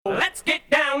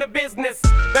business.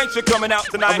 Thanks for coming out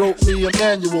tonight. I wrote me a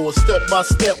manual, a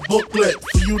step-by-step booklet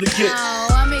for you to get. Oh,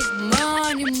 I make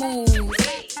money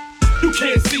moves. You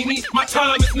can't see me, my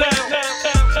time is now.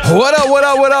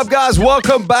 What up, guys?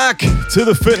 Welcome back to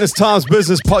the Fitness Times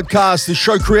Business Podcast, the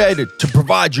show created to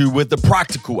provide you with the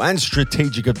practical and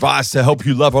strategic advice to help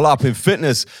you level up in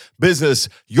fitness, business,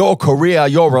 your career,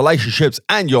 your relationships,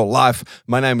 and your life.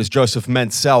 My name is Joseph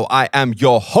Mansell. I am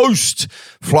your host,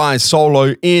 flying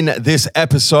solo in this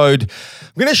episode.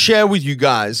 I'm going to share with you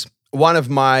guys one of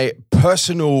my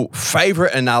personal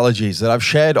favorite analogies that I've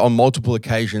shared on multiple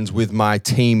occasions with my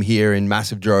team here in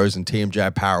Massive Joe's and TMJ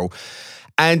Apparel.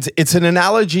 And it's an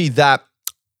analogy that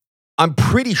I'm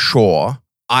pretty sure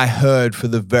I heard for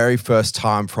the very first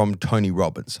time from Tony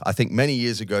Robbins. I think many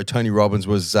years ago, Tony Robbins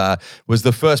was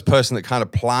the first person that kind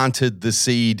of planted the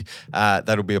seed.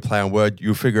 That'll be a play on word.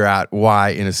 You'll figure out why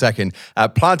in a second.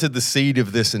 Planted the seed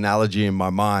of this analogy in my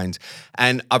mind.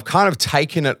 And I've kind of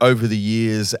taken it over the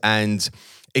years and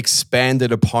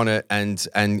expanded upon it and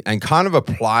kind of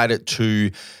applied it to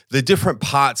the different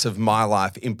parts of my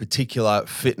life, in particular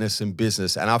fitness and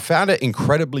business. And I found it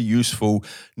incredibly useful,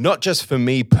 not just for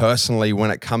me personally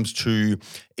when it comes to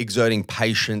exerting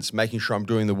patience, making sure I'm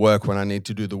doing the work when I need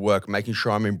to do the work, making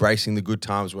sure I'm embracing the good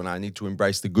times when I need to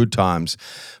embrace the good times,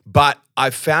 but I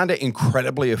found it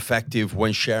incredibly effective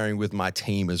when sharing with my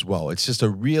team as well. It's just a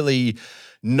really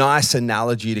nice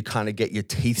analogy to kind of get your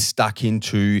teeth stuck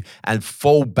into and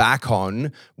fall back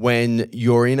on when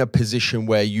you're in a position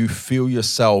where you feel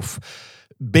yourself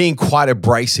being quite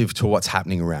abrasive to what's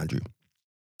happening around you.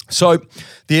 So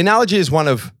the analogy is one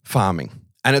of farming,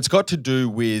 and it's got to do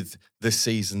with the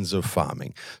seasons of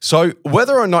farming. So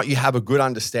whether or not you have a good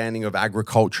understanding of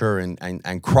agriculture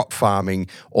and crop farming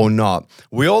or not,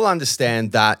 we all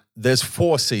understand that there's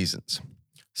 4 seasons: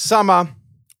 summer,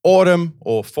 autumn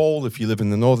or fall if you live in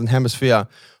the northern hemisphere,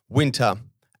 winter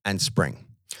and spring.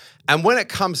 And when it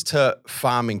comes to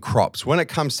farming crops, when it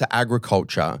comes to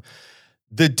agriculture,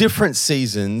 the different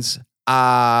seasons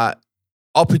are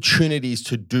opportunities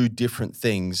to do different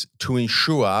things to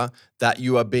ensure that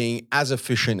you are being as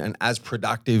efficient and as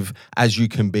productive as you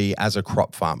can be as a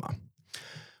crop farmer.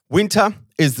 Winter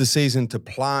is the season to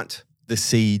plant the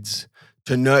seeds,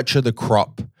 to nurture the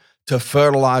crop, to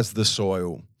fertilize the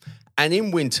soil. And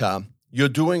in winter, you're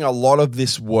doing a lot of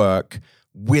this work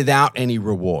without any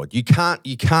reward. You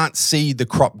can't see the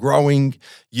crop growing.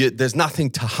 There's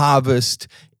nothing to harvest.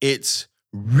 It's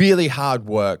really hard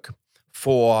work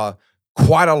for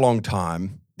quite a long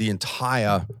time, the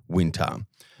entire winter,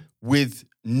 with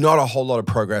not a whole lot of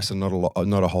progress and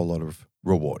not a whole lot of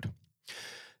reward.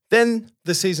 Then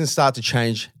the seasons start to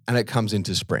change and it comes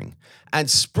into spring. And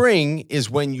spring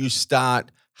is when you start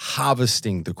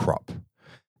harvesting the crop.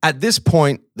 At this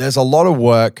point, there's a lot of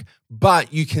work,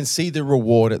 but you can see the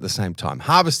reward at the same time.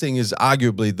 Harvesting is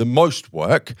arguably the most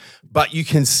work, but you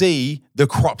can see the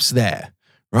crops there,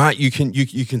 right? You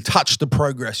can touch the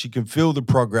progress. You can feel the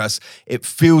progress. It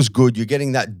feels good. You're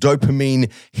getting that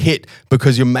dopamine hit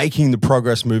because you're making the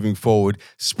progress moving forward.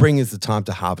 Spring is the time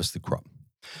to harvest the crop.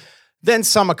 Then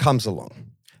summer comes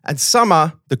along. And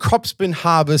summer, the crop's been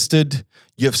harvested,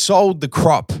 you've sold the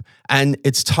crop, and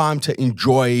it's time to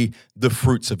enjoy the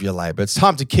fruits of your labor. It's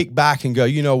time to kick back and go,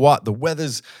 you know what? The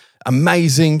weather's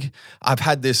amazing. I've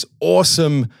had this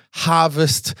awesome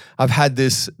harvest. I've had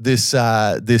this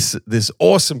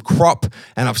awesome crop,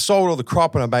 and I've sold all the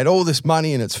crop, and I've made all this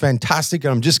money, and it's fantastic,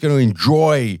 and I'm just going to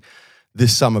enjoy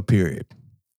this summer period.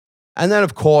 And then,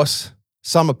 of course,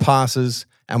 summer passes,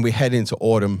 and we head into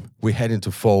autumn, we head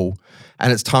into fall,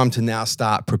 and it's time to now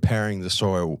start preparing the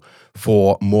soil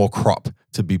for more crop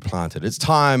to be planted. It's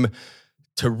time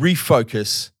to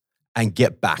refocus and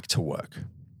get back to work.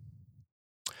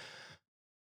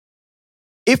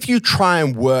 If you try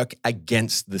and work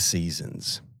against the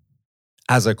seasons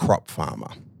as a crop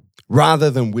farmer, rather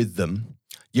than with them,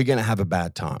 you're going to have a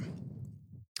bad time.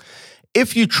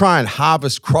 If you try and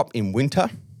harvest crop in winter,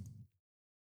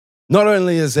 not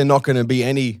only is there not going to be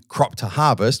any crop to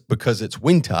harvest because it's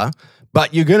winter,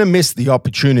 but you're going to miss the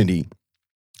opportunity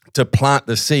to plant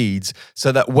the seeds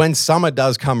so that when summer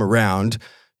does come around,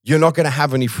 you're not going to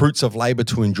have any fruits of labor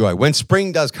to enjoy. When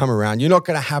spring does come around, you're not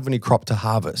going to have any crop to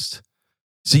harvest.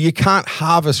 So you can't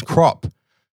harvest crop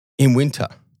in winter.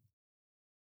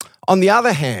 On the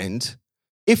other hand,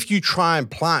 if you try and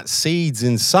plant seeds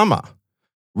in summer,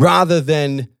 rather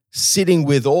than sitting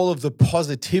with all of the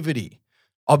positivity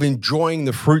of enjoying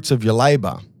the fruits of your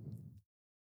labor,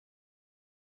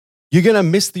 you're going to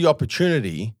miss the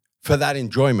opportunity for that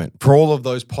enjoyment, for all of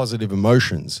those positive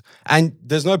emotions. And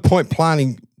there's no point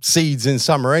planting seeds in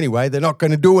summer anyway. They're not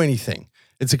going to do anything.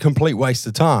 It's a complete waste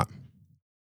of time.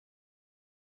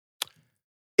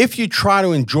 If you try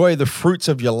to enjoy the fruits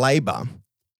of your labor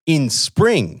in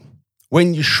spring,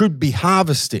 when you should be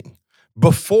harvesting,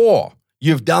 before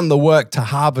you've done the work to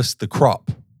harvest the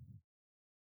crop,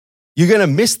 you're going to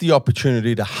miss the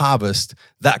opportunity to harvest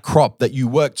that crop that you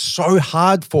worked so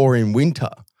hard for in winter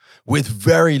with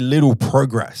very little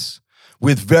progress,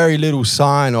 with very little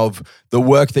sign of the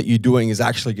work that you're doing is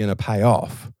actually going to pay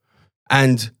off.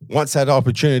 And once that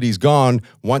opportunity's gone,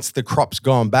 once the crop's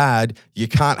gone bad, you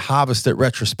can't harvest it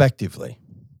retrospectively.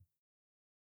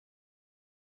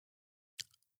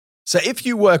 So if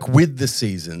you work with the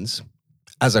seasons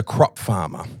as a crop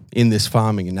farmer in this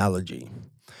farming analogy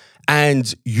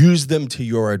and use them to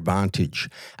your advantage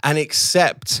and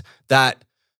accept that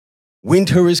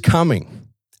winter is coming,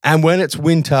 and when it's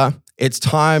winter, it's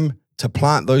time to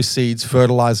plant those seeds,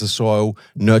 fertilize the soil,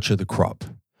 nurture the crop.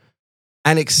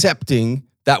 And accepting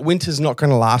that winter's not going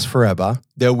to last forever,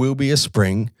 there will be a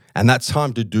spring, and that's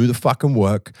time to do the fucking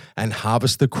work and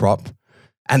harvest the crop.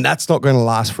 And that's not going to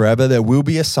last forever. There will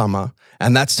be a summer,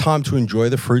 and that's time to enjoy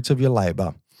the fruits of your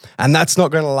labor. And that's not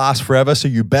going to last forever, so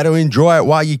you better enjoy it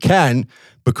while you can,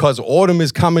 because autumn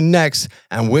is coming next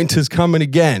and winter's coming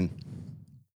again.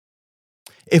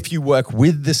 If you work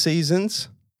with the seasons,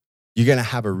 you're going to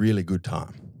have a really good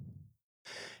time.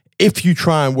 If you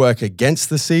try and work against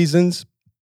the seasons,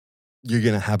 you're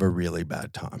going to have a really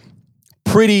bad time.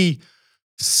 Pretty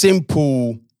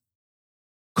simple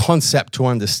concept to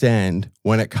understand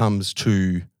when it comes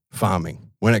to farming,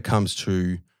 when it comes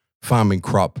to farming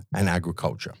crop and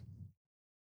agriculture.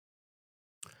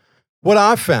 What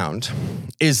I've found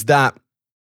is that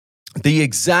the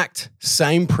exact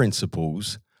same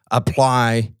principles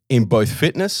apply in both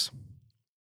fitness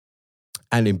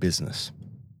and in business.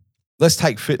 Let's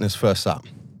take fitness first up.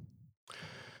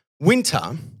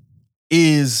 Winter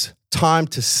is time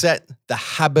to set the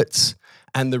habits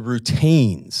and the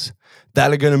routines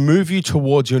that are going to move you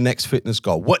towards your next fitness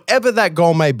goal. Whatever that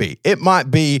goal may be. It might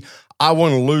be, I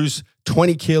want to lose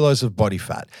 20 kilos of body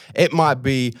fat. It might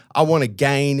be, I want to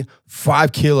gain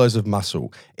 5 kilos of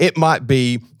muscle. It might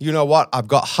be, you know what, I've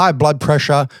got high blood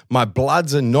pressure. My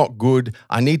bloods are not good.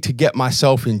 I need to get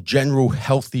myself in general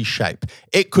healthy shape.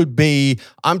 It could be,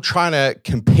 I'm trying to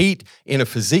compete in a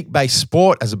physique-based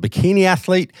sport as a bikini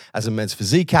athlete, as a men's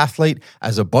physique athlete,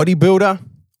 as a bodybuilder.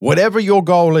 Whatever your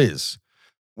goal is,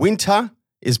 winter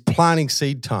is planting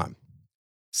seed time.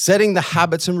 Setting the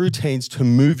habits and routines to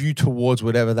move you towards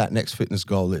whatever that next fitness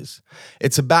goal is.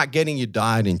 It's about getting your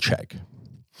diet in check.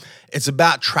 It's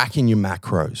about tracking your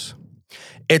macros.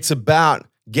 It's about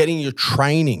getting your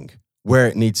training where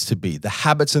it needs to be. The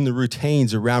habits and the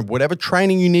routines around whatever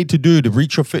training you need to do to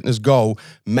reach your fitness goal,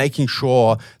 making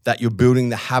sure that you're building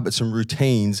the habits and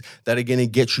routines that are going to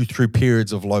get you through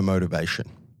periods of low motivation.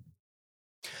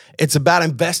 It's about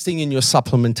investing in your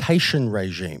supplementation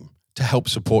regime to help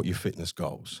support your fitness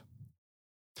goals.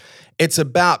 It's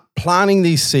about planting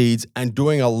these seeds and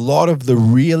doing a lot of the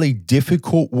really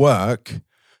difficult work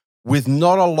with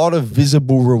not a lot of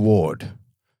visible reward.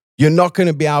 You're not going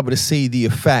to be able to see the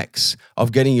effects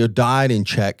of getting your diet in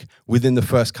check within the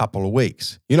first couple of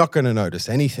weeks. You're not going to notice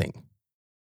anything.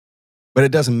 But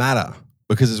it doesn't matter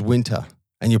because it's winter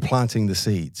and you're planting the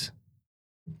seeds.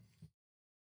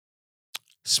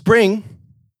 Spring,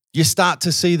 you start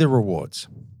to see the rewards.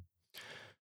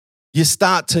 You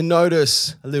start to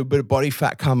notice a little bit of body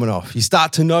fat coming off. You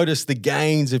start to notice the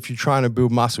gains if you're trying to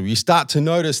build muscle. You start to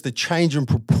notice the change in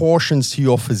proportions to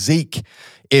your physique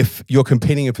if you're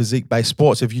competing in physique-based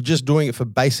sports. If you're just doing it for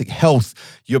basic health,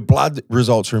 your blood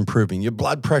results are improving. Your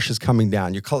blood pressure's coming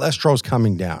down. Your cholesterol's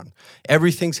coming down.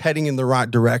 Everything's heading in the right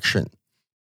direction.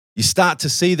 You start to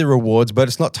see the rewards, but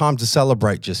it's not time to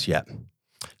celebrate just yet.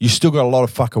 You still got a lot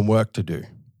of fucking work to do.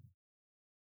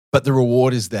 But the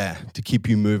reward is there to keep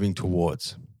you moving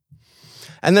towards.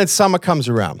 And then summer comes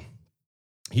around.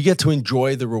 You get to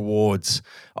enjoy the rewards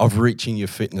of reaching your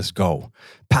fitness goal.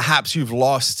 Perhaps you've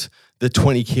lost the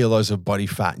 20 kilos of body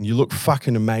fat and you look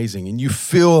fucking amazing and you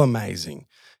feel amazing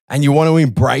and you want to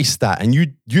embrace that and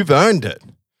you've earned it.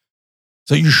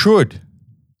 So you should.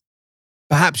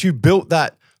 Perhaps you built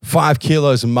that 5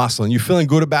 kilos of muscle and you're feeling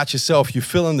good about yourself. You're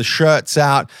filling the shirts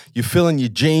out. You're filling your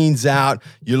jeans out.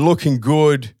 You're looking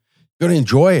good. You've got to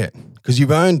enjoy it because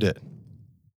you've earned it.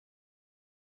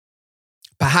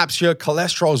 Perhaps your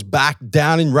cholesterol's back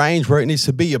down in range where it needs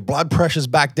to be. Your blood pressure's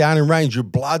back down in range. Your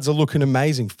bloods are looking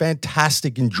amazing.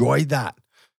 Fantastic. Enjoy that.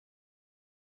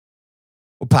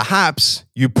 Or perhaps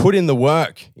you put in the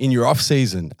work in your off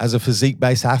season as a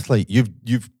physique-based athlete.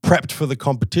 You've prepped for the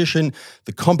competition.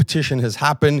 The competition has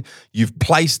happened. You've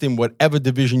placed in whatever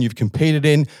division you've competed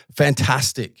in.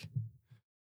 Fantastic.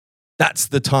 That's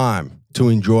the time to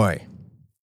enjoy.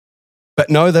 But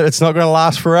know that it's not going to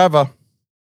last forever.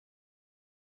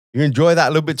 You enjoy that a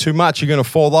little bit too much, you're going to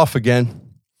fall off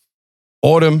again.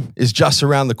 Autumn is just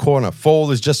around the corner.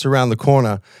 Fall is just around the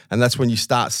corner. And that's when you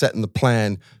start setting the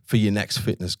plan for your next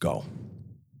fitness goal.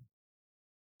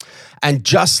 And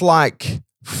just like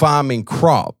farming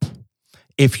crop,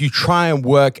 if you try and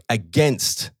work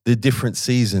against the different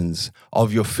seasons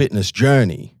of your fitness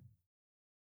journey,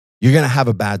 you're going to have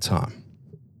a bad time.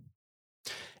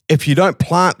 If you don't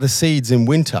plant the seeds in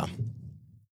winter,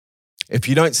 if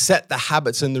you don't set the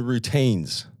habits and the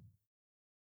routines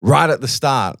right at the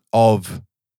start of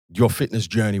your fitness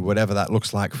journey, whatever that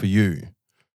looks like for you,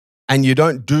 and you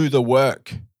don't do the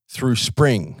work through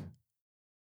spring,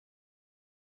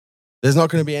 there's not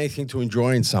going to be anything to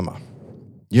enjoy in summer.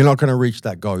 You're not going to reach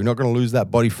that goal. You're not going to lose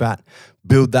that body fat,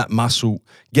 build that muscle,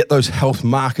 get those health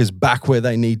markers back where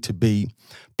they need to be,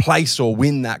 place or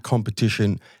win that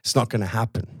competition. It's not going to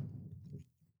happen.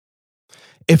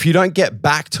 If you don't get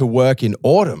back to work in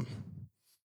autumn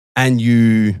and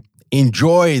you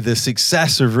enjoy the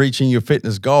success of reaching your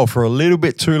fitness goal for a little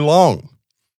bit too long,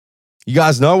 you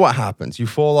guys know what happens. You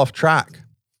fall off track.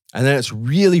 And then it's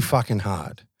really fucking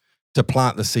hard to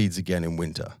plant the seeds again in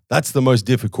winter. That's the most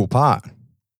difficult part.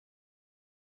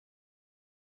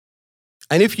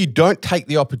 And if you don't take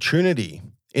the opportunity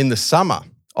in the summer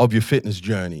of your fitness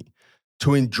journey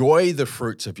to enjoy the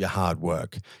fruits of your hard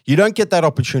work, you don't get that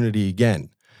opportunity again.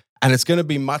 And it's going to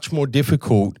be much more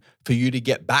difficult for you to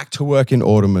get back to work in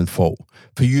autumn and fall,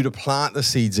 for you to plant the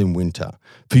seeds in winter,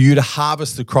 for you to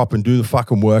harvest the crop and do the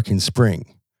fucking work in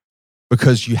spring,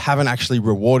 because you haven't actually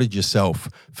rewarded yourself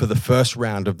for the first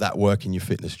round of that work in your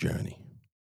fitness journey.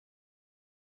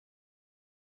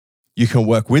 You can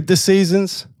work with the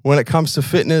seasons when it comes to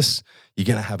fitness. You're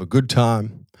going to have a good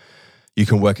time. You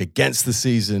can work against the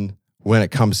season when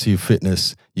it comes to your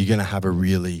fitness. You're going to have a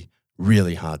really,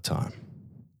 really hard time.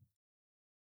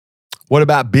 What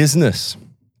about business?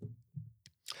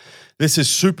 This is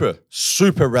super,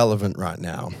 super relevant right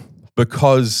now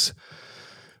because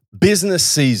business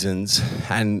seasons,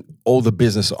 and all the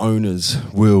business owners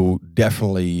will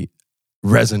definitely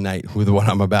resonate with what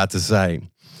I'm about to say.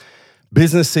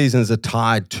 Business seasons are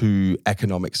tied to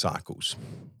economic cycles.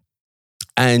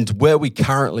 And where we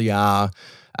currently are,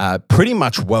 pretty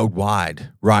much worldwide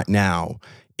right now,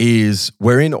 is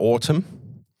we're in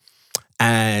autumn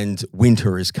and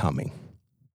winter is coming.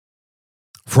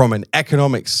 From an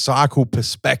economic cycle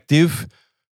perspective,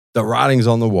 the writing's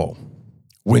on the wall.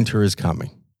 Winter is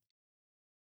coming.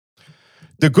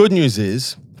 The good news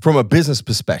is, from a business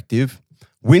perspective,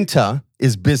 winter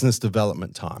is business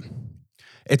development time.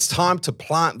 It's time to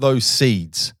plant those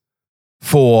seeds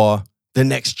for the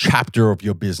next chapter of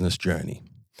your business journey.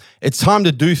 It's time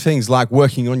to do things like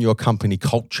working on your company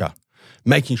culture,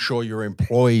 making sure your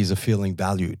employees are feeling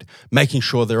valued, making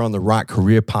sure they're on the right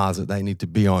career paths that they need to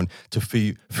be on to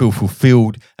feel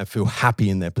fulfilled and feel happy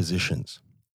in their positions.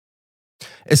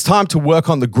 It's time to work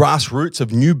on the grassroots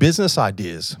of new business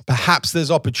ideas. Perhaps there's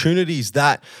opportunities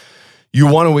that you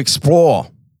want to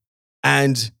explore,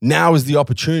 and now is the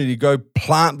opportunity to go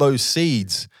plant those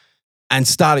seeds and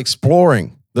start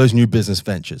exploring those new business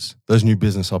ventures, those new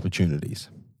business opportunities.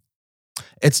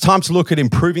 It's time to look at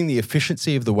improving the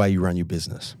efficiency of the way you run your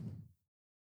business.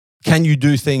 Can you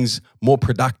do things more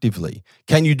productively?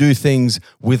 Can you do things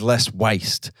with less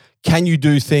waste? Can you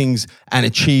do things and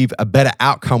achieve a better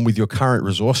outcome with your current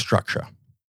resource structure?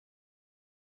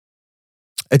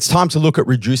 It's time to look at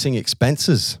reducing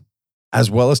expenses as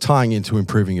well as tying into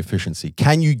improving efficiency.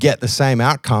 Can you get the same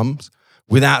outcomes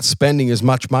without spending as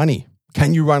much money?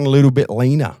 Can you run a little bit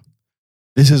leaner?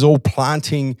 This is all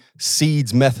planting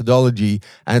seeds methodology,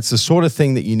 and it's the sort of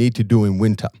thing that you need to do in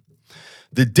winter.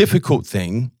 The difficult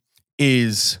thing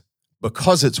is,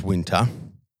 because it's winter,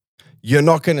 you're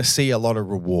not going to see a lot of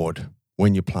reward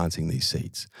when you're planting these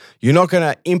seeds. You're not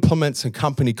going to implement some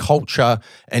company culture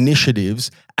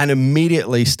initiatives and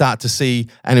immediately start to see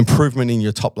an improvement in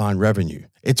your top line revenue.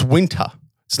 It's winter.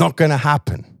 It's not going to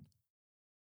happen.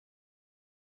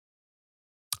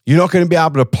 You're not going to be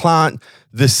able to plant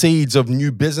the seeds of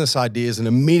new business ideas and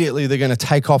immediately they're going to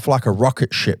take off like a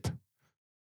rocket ship.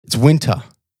 It's winter.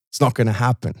 It's not going to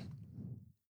happen.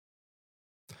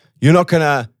 You're not going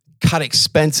to cut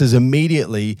expenses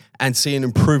immediately and see an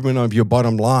improvement of your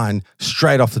bottom line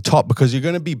straight off the top because you're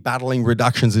going to be battling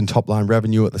reductions in top line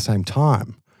revenue at the same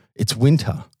time. It's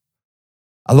winter.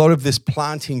 A lot of this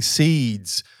planting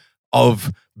seeds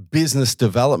of business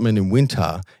development in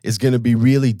winter is going to be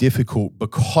really difficult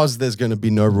because there's going to be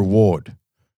no reward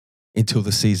until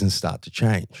the seasons start to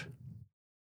change.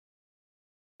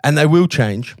 And they will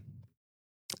change.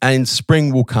 and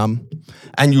spring will come,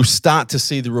 and you'll start to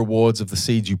see the rewards of the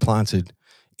seeds you planted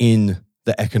in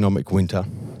the economic winter.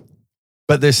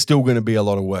 But there's still going to be a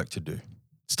lot of work to do.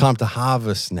 It's time to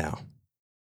harvest now.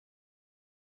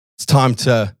 It's time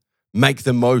to make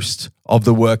the most of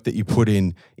the work that you put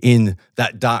in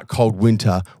that dark, cold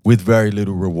winter with very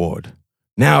little reward.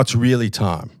 Now it's really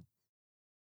time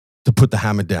to put the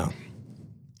hammer down.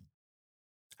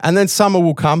 And then summer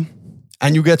will come,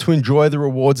 and you'll get to enjoy the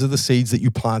rewards of the seeds that you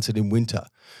planted in winter.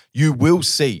 You will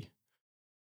see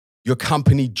your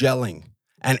company gelling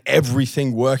and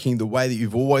everything working the way that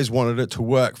you've always wanted it to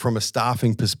work from a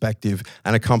staffing perspective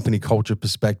and a company culture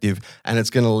perspective, and it's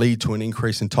going to lead to an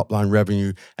increase in top-line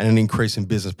revenue and an increase in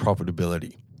business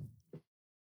profitability.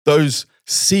 Those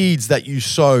seeds that you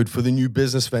sowed for the new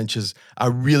business ventures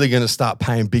are really going to start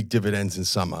paying big dividends in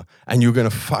summer, and you're going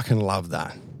to fucking love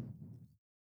that.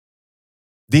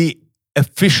 The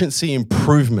efficiency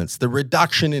improvements, the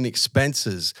reduction in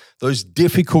expenses, those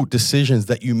difficult decisions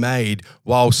that you made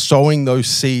while sowing those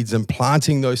seeds and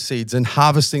planting those seeds and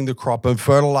harvesting the crop and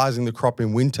fertilizing the crop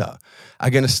in winter are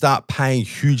going to start paying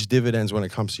huge dividends when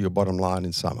it comes to your bottom line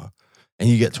in summer. And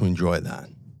you get to enjoy that.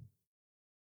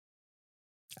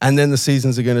 And then the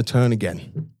seasons are going to turn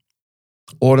again.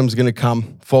 Autumn's going to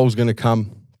come, fall's going to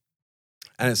come,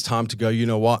 and it's time to go, you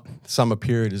know what? Summer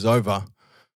period is over.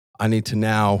 I need to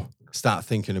now start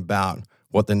thinking about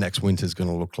what the next winter is going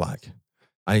to look like.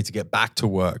 I need to get back to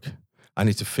work. I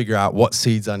need to figure out what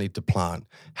seeds I need to plant,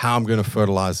 how I'm going to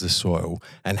fertilize the soil,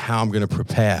 and how I'm going to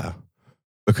prepare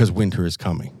because winter is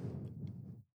coming.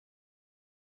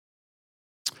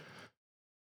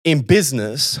 In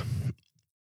business,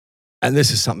 and this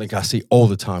is something I see all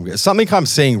the time, it's something I'm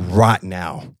seeing right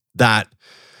now, that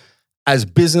as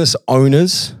business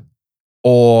owners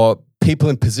or people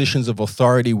in positions of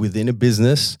authority within a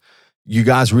business, you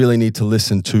guys really need to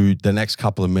listen to the next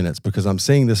couple of minutes, because I'm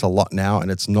seeing this a lot now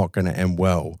and it's not going to end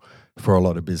well for a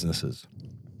lot of businesses.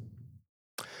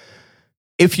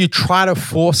 If you try to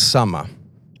force summer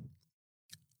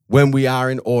when we are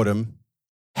in autumn,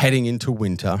 heading into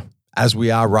winter, as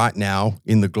we are right now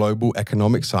in the global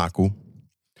economic cycle,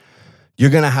 you're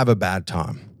going to have a bad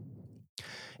time.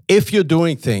 If you're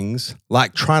doing things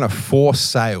like trying to force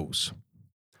sales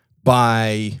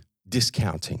by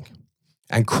discounting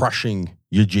and crushing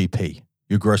your GP,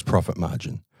 your gross profit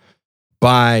margin,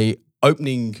 by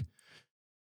opening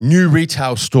new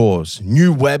retail stores,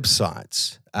 new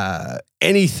websites,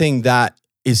 anything that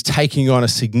is taking on a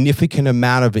significant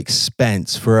amount of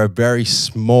expense for a very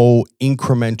small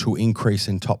incremental increase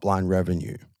in top-line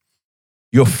revenue,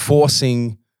 you're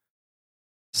forcing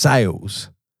sales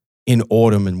in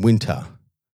autumn and winter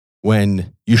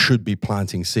when you should be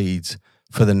planting seeds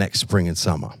for the next spring and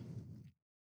summer.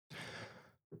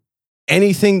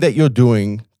 Anything that you're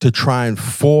doing to try and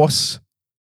force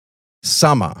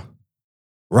summer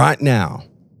right now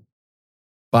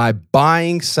by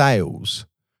buying sales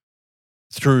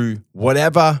through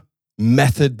whatever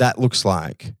method that looks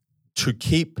like to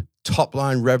keep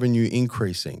top-line revenue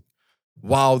increasing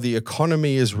while the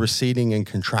economy is receding and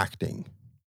contracting.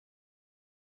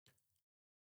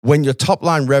 When your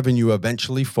top-line revenue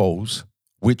eventually falls,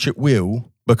 which it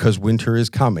will because winter is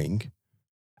coming,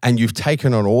 and you've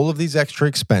taken on all of these extra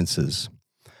expenses,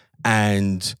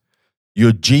 and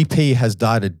your GP has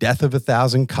died a death of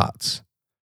 1,000 cuts,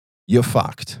 you're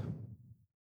fucked.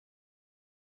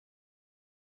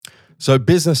 So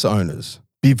business owners,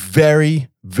 be very,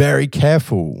 very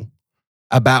careful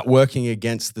about working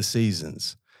against the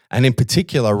seasons. And in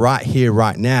particular, right here,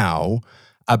 right now,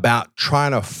 about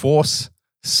trying to force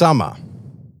summer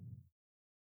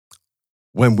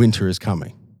when winter is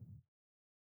coming.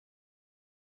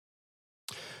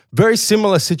 Very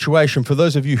similar situation for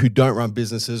those of you who don't run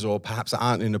businesses or perhaps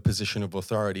aren't in a position of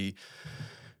authority,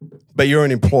 but you're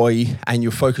an employee and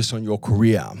you're focused on your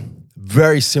career.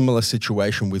 Very similar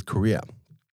situation with career.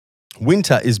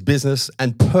 Winter is business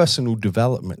and personal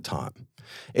development time.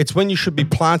 It's when you should be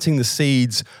planting the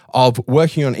seeds of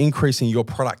working on increasing your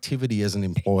productivity as an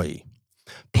employee.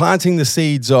 Planting the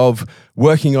seeds of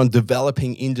working on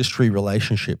developing industry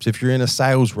relationships. If you're in a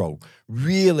sales role,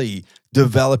 really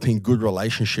developing good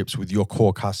relationships with your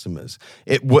core customers.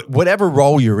 Whatever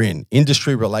role you're in,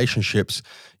 industry relationships,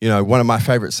 one of my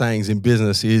favorite sayings in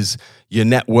business is your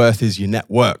net worth is your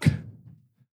network.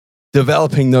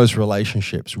 Developing those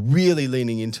relationships, really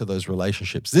leaning into those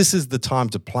relationships. This is the time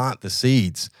to plant the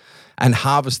seeds and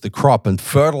harvest the crop and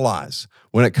fertilize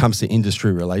when it comes to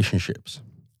industry relationships.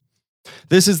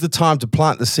 This is the time to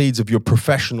plant the seeds of your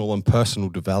professional and personal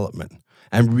development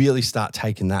and really start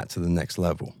taking that to the next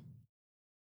level.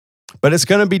 But it's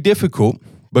going to be difficult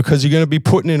because you're going to be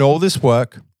putting in all this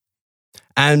work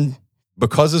And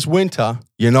because it's winter,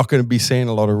 you're not going to be seeing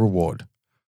a lot of reward.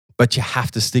 But you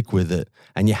have to stick with it,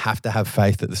 and you have to have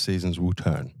faith that the seasons will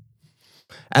turn.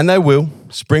 And they will.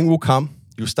 Spring will come.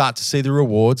 You'll start to see the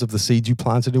rewards of the seeds you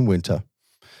planted in winter.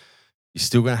 You're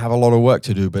still going to have a lot of work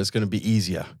to do, but it's going to be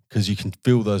easier because you can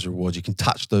feel those rewards. You can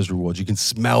touch those rewards. You can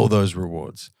smell those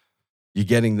rewards. You're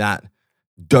getting that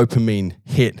dopamine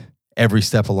hit every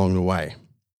step along the way.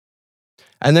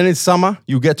 And then in summer,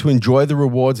 you'll get to enjoy the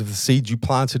rewards of the seeds you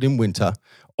planted in winter,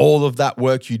 all of that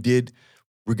work you did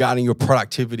regarding your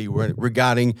productivity,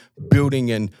 regarding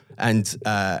building and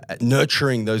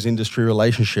nurturing those industry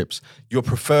relationships, your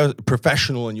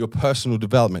professional and your personal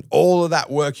development, all of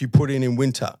that work you put in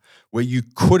winter where you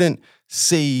couldn't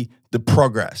see the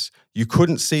progress, you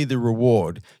couldn't see the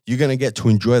reward, you're going to get to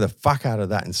enjoy the fuck out of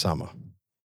that in summer.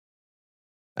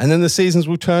 And then the seasons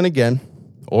will turn again.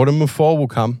 Autumn and fall will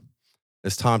come.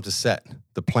 It's time to set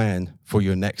the plan for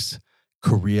your next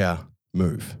career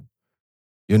move,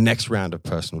 your next round of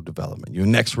personal development, your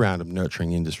next round of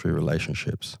nurturing industry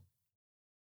relationships.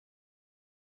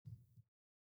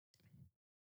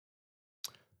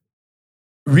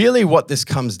 Really what this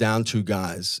comes down to,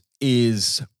 guys,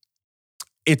 is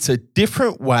it's a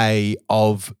different way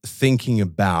of thinking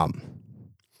about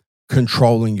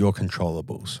controlling your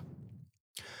controllables.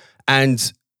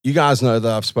 And you guys know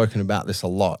that I've spoken about this a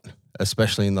lot,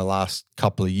 especially in the last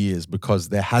couple of years, because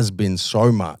there has been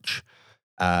so much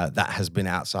that has been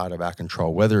outside of our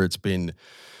control, whether it's been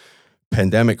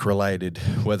pandemic related,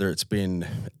 whether it's been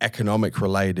economic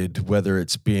related, whether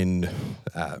it's been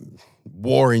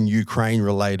war in Ukraine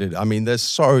related. I mean,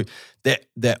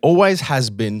 there always has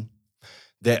been,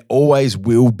 there always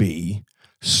will be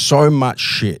so much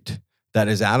shit that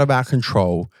is out of our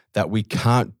control that we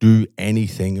can't do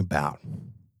anything about.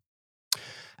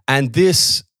 And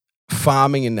this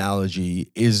farming analogy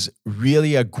is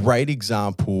really a great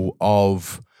example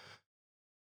of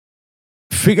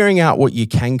figuring out what you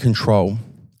can control,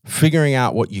 figuring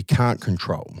out what you can't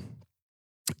control.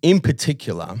 In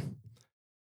particular,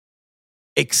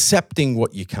 accepting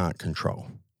what you can't control.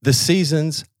 The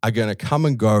seasons are going to come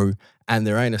and go, and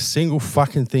there ain't a single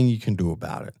fucking thing you can do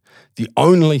about it. The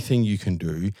only thing you can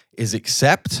do is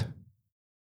accept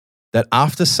that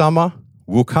after summer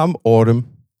will come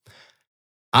autumn,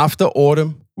 after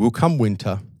autumn will come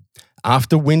winter,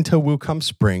 after winter will come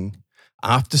spring,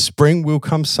 after spring will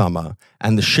come summer,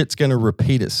 and the shit's going to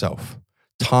repeat itself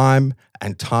time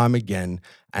and time again,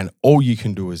 and all you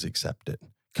can do is accept it.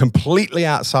 Completely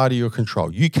outside of your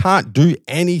control. You can't do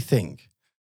anything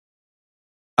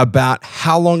about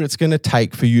how long it's going to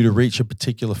take for you to reach a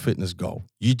particular fitness goal.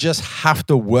 You just have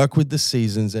to work with the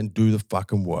seasons and do the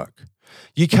fucking work.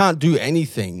 You can't do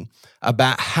anything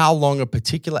about how long a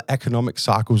particular economic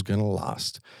cycle is going to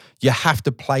last. You have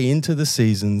to play into the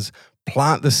seasons,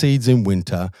 plant the seeds in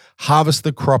winter, harvest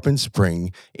the crop in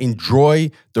spring, enjoy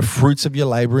the fruits of your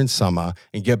labor in summer,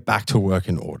 and get back to work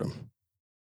in autumn.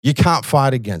 You can't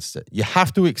fight against it. You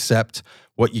have to accept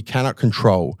what you cannot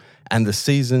control, and the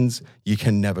seasons you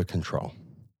can never control.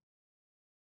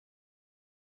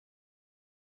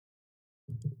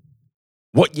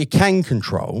 What you can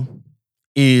control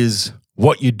is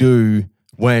what you do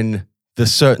when the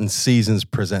certain seasons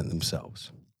present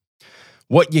themselves.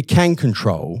 What you can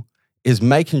control is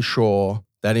making sure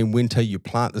that in winter you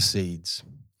plant the seeds,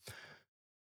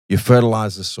 you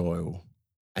fertilize the soil,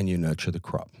 and you nurture the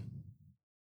crop.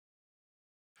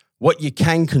 What you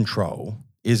can control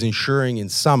is ensuring in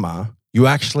summer you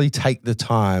actually take the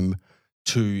time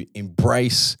to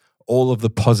embrace all of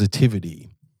the positivity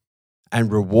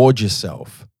and reward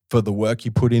yourself for the work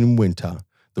you put in winter,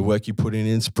 the work you put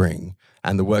in spring,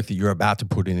 and the work that you're about to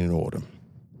put in autumn.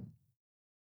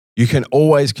 You can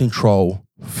always control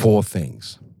 4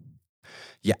 things: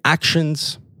 your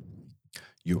actions,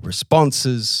 your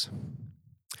responses,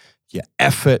 your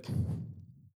effort,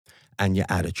 and your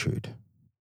attitude.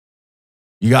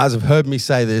 You guys have heard me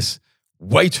say this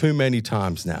way too many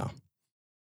times now.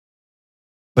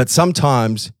 But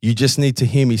sometimes you just need to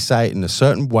hear me say it in a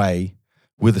certain way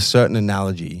with a certain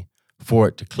analogy for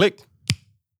it to click,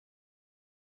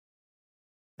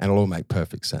 and it'll all make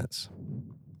perfect sense.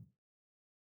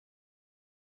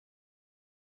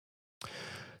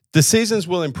 The seasons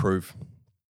will improve.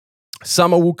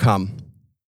 Summer will come.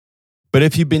 But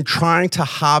if you've been trying to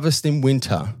harvest in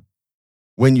winter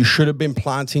when you should have been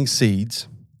planting seeds,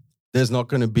 there's not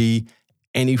going to be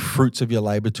any fruits of your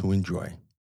labor to enjoy.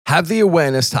 Have the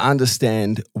awareness to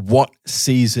understand what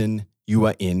season you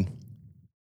are in.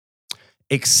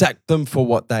 Accept them for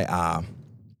what they are.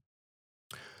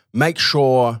 Make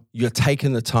sure you're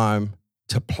taking the time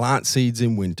to plant seeds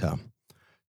in winter,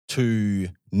 to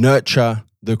nurture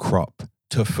the crop,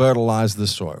 to fertilize the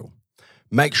soil.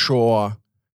 Make sure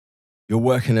you're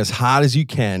working as hard as you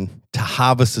can to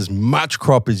harvest as much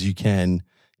crop as you can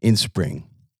in spring.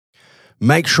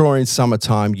 Make sure in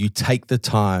summertime you take the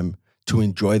time to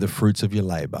enjoy the fruits of your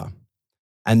labor.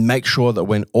 And make sure that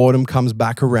when autumn comes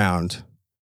back around,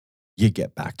 you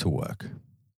get back to work.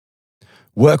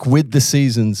 Work with the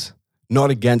seasons,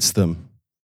 not against them.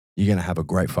 You're going to have a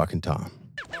great fucking time.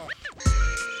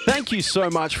 Thank you so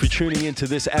much for tuning into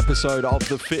this episode of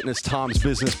the Fitness Times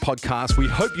Business Podcast. We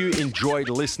hope you enjoyed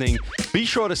listening. Be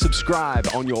sure to subscribe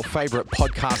on your favorite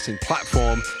podcasting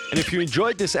platform. And if you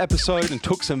enjoyed this episode and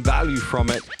took some value from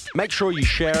it, make sure you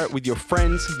share it with your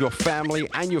friends, your family,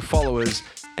 and your followers.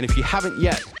 And if you haven't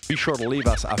yet, be sure to leave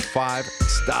us a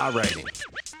 5-star rating.